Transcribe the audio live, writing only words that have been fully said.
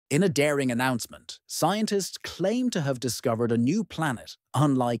In a daring announcement, scientists claim to have discovered a new planet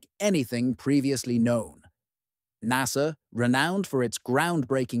unlike anything previously known. NASA, renowned for its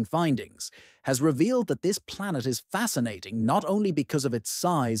groundbreaking findings, has revealed that this planet is fascinating not only because of its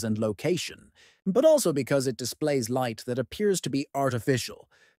size and location, but also because it displays light that appears to be artificial.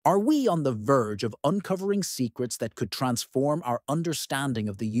 Are we on the verge of uncovering secrets that could transform our understanding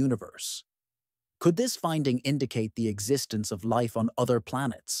of the universe? Could this finding indicate the existence of life on other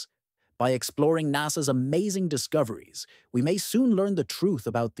planets? By exploring NASA's amazing discoveries, we may soon learn the truth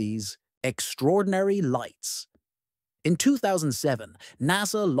about these extraordinary lights. In 2007,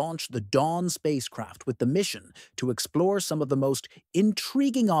 NASA launched the Dawn spacecraft with the mission to explore some of the most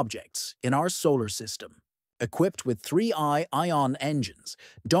intriguing objects in our solar system. Equipped with 3I ion engines,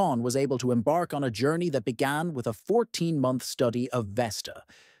 Dawn was able to embark on a journey that began with a 14-month study of Vesta,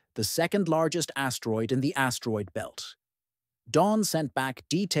 the second-largest asteroid in the asteroid belt. Dawn sent back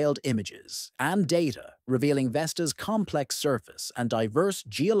detailed images and data revealing Vesta's complex surface and diverse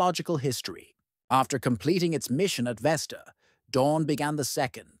geological history. After completing its mission at Vesta, Dawn began the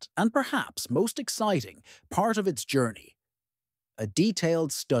second, and perhaps most exciting, part of its journey: a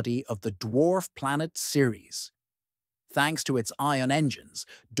detailed study of the dwarf planet Ceres. Thanks to its ion engines,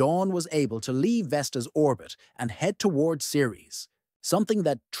 Dawn was able to leave Vesta's orbit and head toward Ceres, something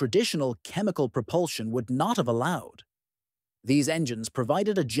that traditional chemical propulsion would not have allowed. These engines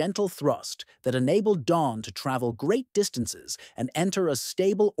provided a gentle thrust that enabled Dawn to travel great distances and enter a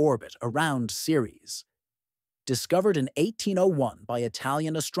stable orbit around Ceres. Discovered in 1801 by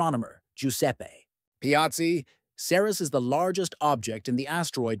Italian astronomer Giuseppe Piazzi, Ceres is the largest object in the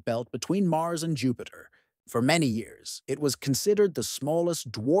asteroid belt between Mars and Jupiter. For many years, it was considered the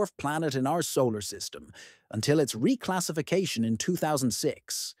smallest dwarf planet in our solar system until its reclassification in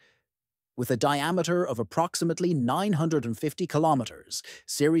 2006. With a diameter of approximately 950 kilometers,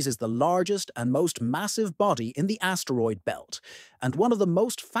 Ceres is the largest and most massive body in the asteroid belt, and one of the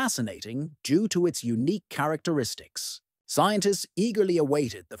most fascinating due to its unique characteristics. Scientists eagerly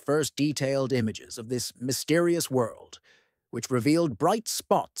awaited the first detailed images of this mysterious world, which revealed bright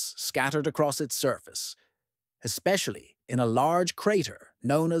spots scattered across its surface, especially in a large crater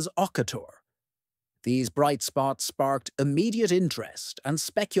known as Okator. These bright spots sparked immediate interest and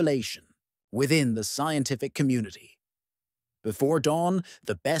speculation within the scientific community. Before dawn,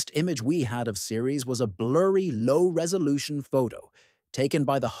 the best image we had of Ceres was a blurry, low-resolution photo taken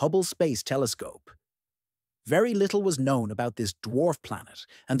by the Hubble Space Telescope. Very little was known about this dwarf planet,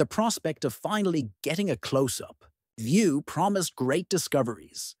 and the prospect of finally getting a close-up view promised great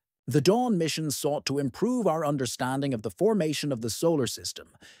discoveries. The Dawn mission sought to improve our understanding of the formation of the solar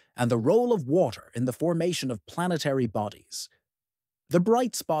system and the role of water in the formation of planetary bodies. The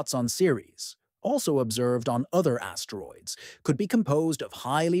bright spots on Ceres, also observed on other asteroids, could be composed of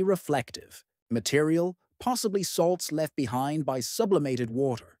highly reflective material, possibly salts left behind by sublimated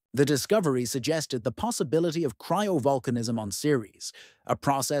water. The discovery suggested the possibility of cryovolcanism on Ceres, a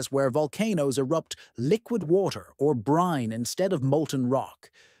process where volcanoes erupt liquid water or brine instead of molten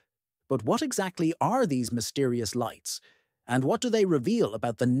rock. But what exactly are these mysterious lights, and what do they reveal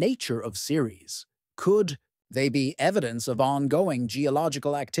about the nature of Ceres? Could they be evidence of ongoing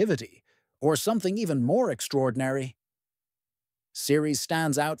geological activity, or something even more extraordinary? Ceres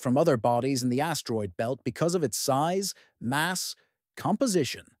stands out from other bodies in the asteroid belt because of its size, mass,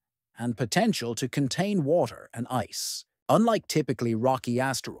 composition, and potential to contain water and ice. Unlike typically rocky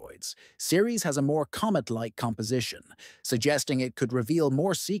asteroids, Ceres has a more comet-like composition, suggesting it could reveal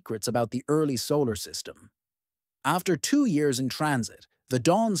more secrets about the early solar system. After 2 years in transit, the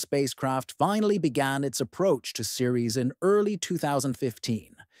Dawn spacecraft finally began its approach to Ceres in early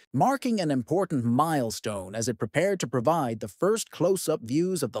 2015, marking an important milestone as it prepared to provide the first close-up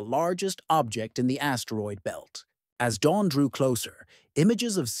views of the largest object in the asteroid belt. As dawn drew closer,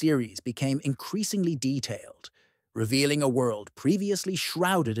 images of Ceres became increasingly detailed, revealing a world previously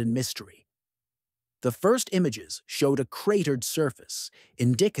shrouded in mystery. The first images showed a cratered surface,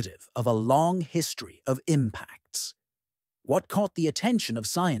 indicative of a long history of impacts. What caught the attention of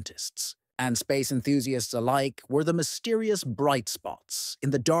scientists and space enthusiasts alike were the mysterious bright spots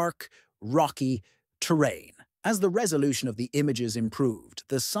in the dark, rocky terrain. As the resolution of the images improved,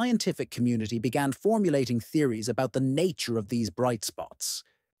 the scientific community began formulating theories about the nature of these bright spots.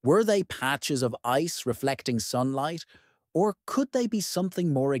 Were they patches of ice reflecting sunlight, or could they be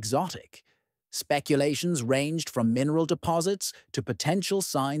something more exotic? Speculations ranged from mineral deposits to potential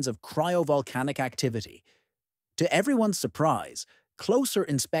signs of cryovolcanic activity. To everyone's surprise, closer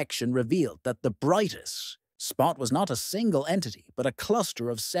inspection revealed that the brightest spot was not a single entity, but a cluster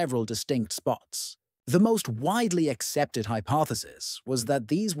of several distinct spots. The most widely accepted hypothesis was that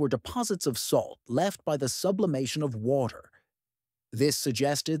these were deposits of salt left by the sublimation of water. This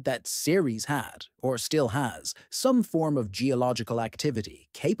suggested that Ceres had, or still has, some form of geological activity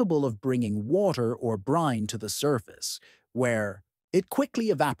capable of bringing water or brine to the surface, where it quickly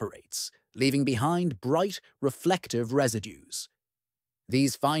evaporates, leaving behind bright, reflective residues.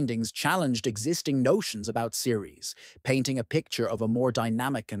 These findings challenged existing notions about Ceres, painting a picture of a more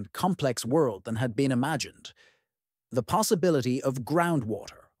dynamic and complex world than had been imagined. The possibility of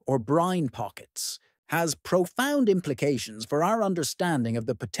groundwater, or brine pockets, has profound implications for our understanding of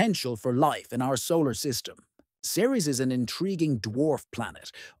the potential for life in our solar system. Ceres is an intriguing dwarf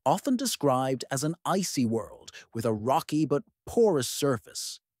planet, often described as an icy world with a rocky but porous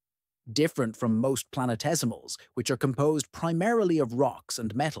surface. Different from most planetesimals, which are composed primarily of rocks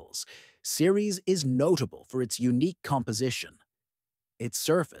and metals, Ceres is notable for its unique composition. Its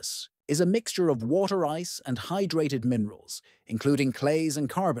surface is a mixture of water ice and hydrated minerals, including clays and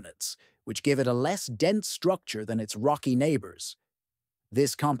carbonates, which give it a less dense structure than its rocky neighbors.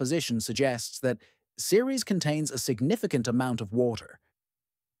 This composition suggests that Ceres contains a significant amount of water.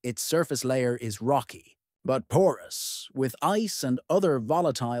 Its surface layer is rocky, but porous, with ice and other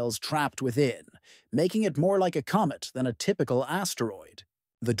volatiles trapped within, making it more like a comet than a typical asteroid.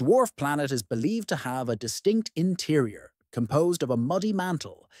 The dwarf planet is believed to have a distinct interior, composed of a muddy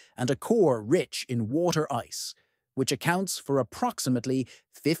mantle and a core rich in water ice, which accounts for approximately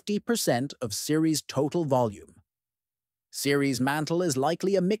 50% of Ceres' total volume. Ceres' mantle is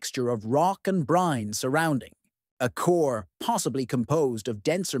likely a mixture of rock and brine surrounding, a core possibly composed of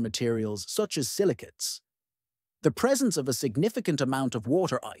denser materials such as silicates. The presence of a significant amount of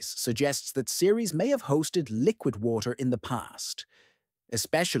water ice suggests that Ceres may have hosted liquid water in the past,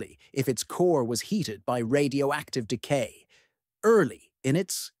 especially if its core was heated by radioactive decay early in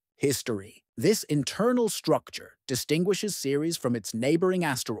its history. This internal structure distinguishes Ceres from its neighboring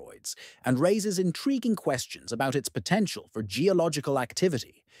asteroids and raises intriguing questions about its potential for geological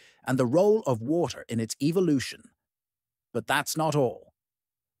activity and the role of water in its evolution. But that's not all.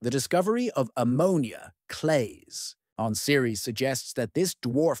 The discovery of ammonia clays on Ceres suggests that this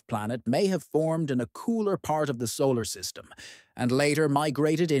dwarf planet may have formed in a cooler part of the solar system and later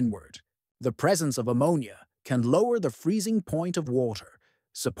migrated inward. The presence of ammonia can lower the freezing point of water,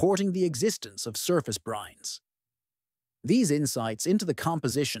 supporting the existence of surface brines. These insights into the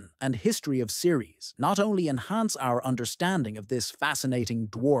composition and history of Ceres not only enhance our understanding of this fascinating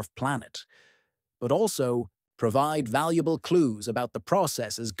dwarf planet, but also provide valuable clues about the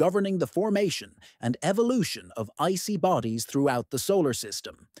processes governing the formation and evolution of icy bodies throughout the solar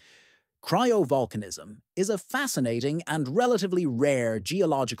system. Cryovolcanism is a fascinating and relatively rare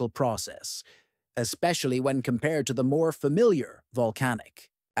geological process, especially when compared to the more familiar volcanic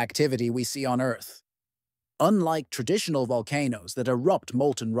activity we see on Earth. Unlike traditional volcanoes that erupt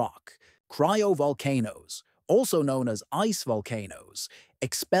molten rock, cryovolcanoes, also known as ice volcanoes,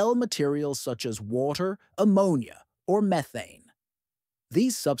 expel materials such as water, ammonia, or methane.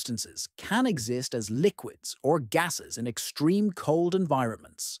 These substances can exist as liquids or gases in extreme cold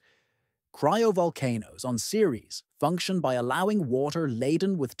environments. Cryovolcanoes on Ceres function by allowing water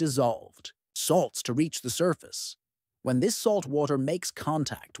laden with dissolved salts to reach the surface. When this salt water makes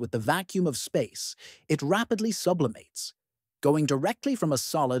contact with the vacuum of space, it rapidly sublimates, going directly from a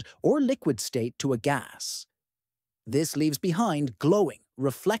solid or liquid state to a gas. This leaves behind glowing,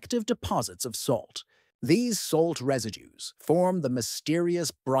 reflective deposits of salt. These salt residues form the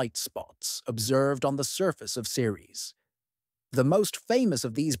mysterious bright spots observed on the surface of Ceres. The most famous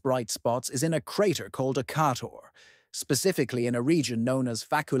of these bright spots is in a crater called a Cator, specifically in a region known as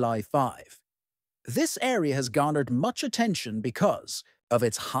Faculae 5. This area has garnered much attention because of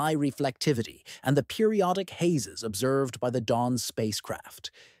its high reflectivity and the periodic hazes observed by the Dawn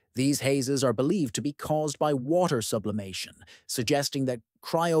spacecraft. These hazes are believed to be caused by water sublimation, suggesting that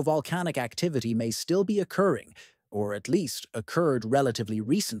cryovolcanic activity may still be occurring, or at least occurred relatively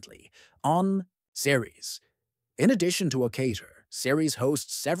recently, on Ceres. In addition to a crater, Ceres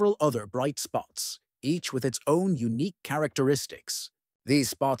hosts several other bright spots, each with its own unique characteristics. These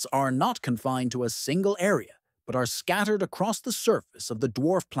spots are not confined to a single area, but are scattered across the surface of the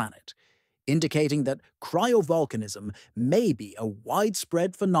dwarf planet, indicating that cryovolcanism may be a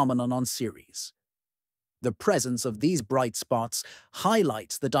widespread phenomenon on Ceres. The presence of these bright spots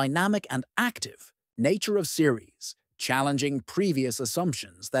highlights the dynamic and active nature of Ceres, challenging previous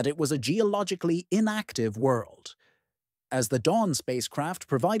assumptions that it was a geologically inactive world. As the Dawn spacecraft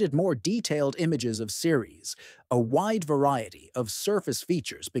provided more detailed images of Ceres, a wide variety of surface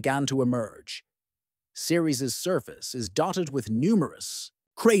features began to emerge. Ceres' surface is dotted with numerous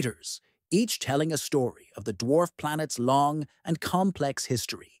craters, each telling a story of the dwarf planet's long and complex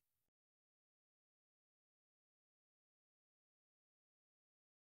history.